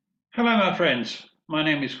Hello, my friends. My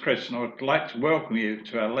name is Chris, and I would like to welcome you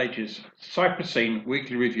to our latest CyprusScene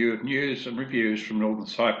weekly review of news and reviews from Northern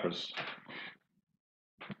Cyprus.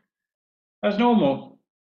 As normal,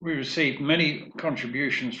 we received many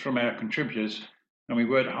contributions from our contributors, and we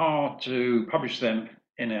worked hard to publish them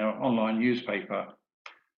in our online newspaper,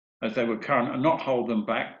 as they were current and not hold them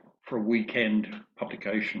back for a weekend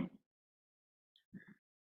publication.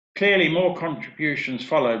 Clearly, more contributions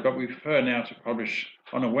followed, but we prefer now to publish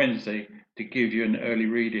on a Wednesday to give you an early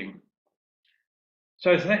reading.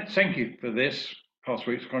 So thank you for this past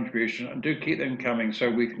week's contribution, and do keep them coming so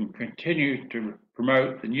we can continue to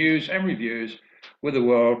promote the news and reviews with the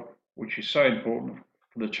world, which is so important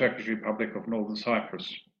for the Turkish Republic of Northern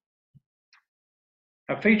Cyprus.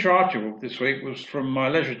 Our feature article this week was from my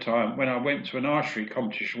leisure time when I went to an archery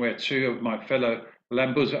competition where two of my fellow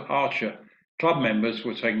Lambuza Archer club members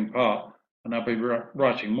were taking part, and I'll be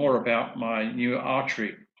writing more about my new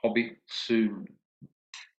archery hobby soon.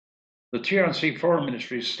 The TRNC Foreign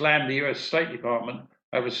Ministry slammed the US State Department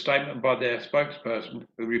over a statement by their spokesperson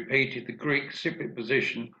who repeated the Greek Cypriot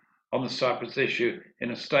position on the Cyprus issue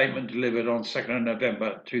in a statement delivered on 2nd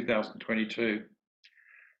November 2022.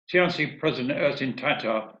 TRNC President Ersin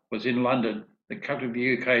Tatar was in London, the capital of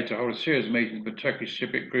the UK, to hold a series of meetings with Turkish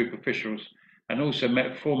Cypriot group officials, and also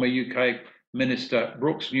met former UK Minister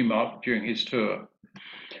Brooks Newmark during his tour.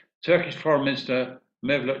 Turkish Foreign Minister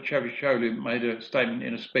Mevlut Çavuşoğlu made a statement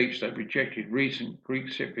in a speech that rejected recent Greek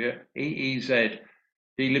Cypriot EEZ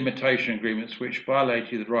delimitation agreements which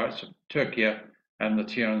violated the rights of Turkey and the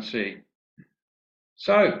TRNC.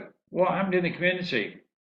 So, what happened in the community?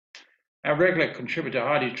 Our regular contributor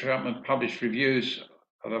Heidi Troutman published reviews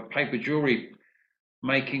of a paper jewellery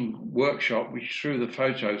making workshop which, through the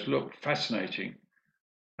photos, looked fascinating.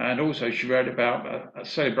 And also she wrote about a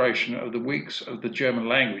celebration of the Weeks of the German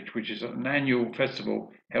Language, which is an annual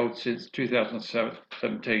festival held since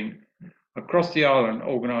 2017 across the island,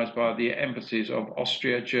 organised by the embassies of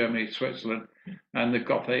Austria, Germany, Switzerland and the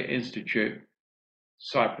Goethe Institute,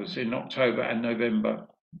 Cyprus, in October and November.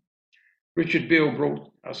 Richard Beale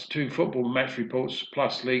brought us 2 football match reports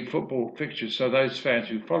plus league football fixtures so those fans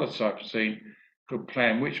who follow CyprusScene could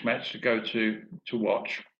plan which match to go to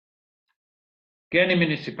watch. Gani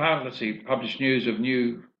Municipality published news of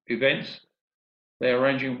new events they are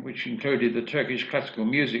arranging, which included the Turkish Classical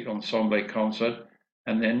Music Ensemble concert,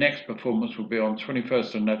 and their next performance will be on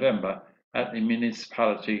 21st of November at the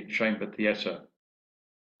Municipality Chamber Theatre.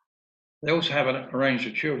 They also have arranged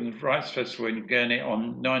a Children's Rights Festival in Gani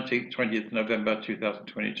on 19th, 20th November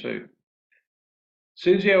 2022.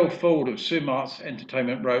 Susie L. Ford of Sumarts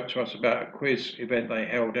Entertainment wrote to us about a quiz event they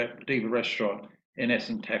held at Diva Restaurant in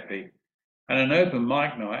Esentepe, and an open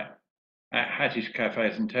mic night at Hattie's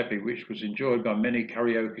Cafe in Tepe, which was enjoyed by many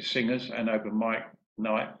karaoke singers and open mic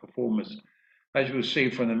night performers, as you will see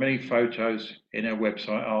from the many photos in our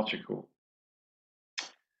website article.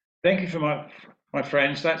 Thank you for my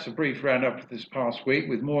friends. That's a brief roundup of this past week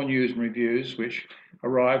with more news and reviews which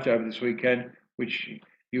arrived over this weekend, which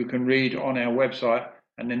you can read on our website.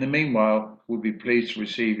 And in the meanwhile, we'll be pleased to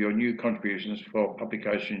receive your new contributions for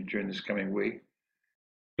publication during this coming week.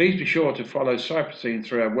 Please be sure to follow CyprusScene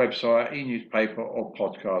through our website, e-newspaper or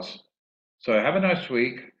podcast. So have a nice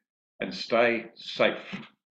week and stay safe.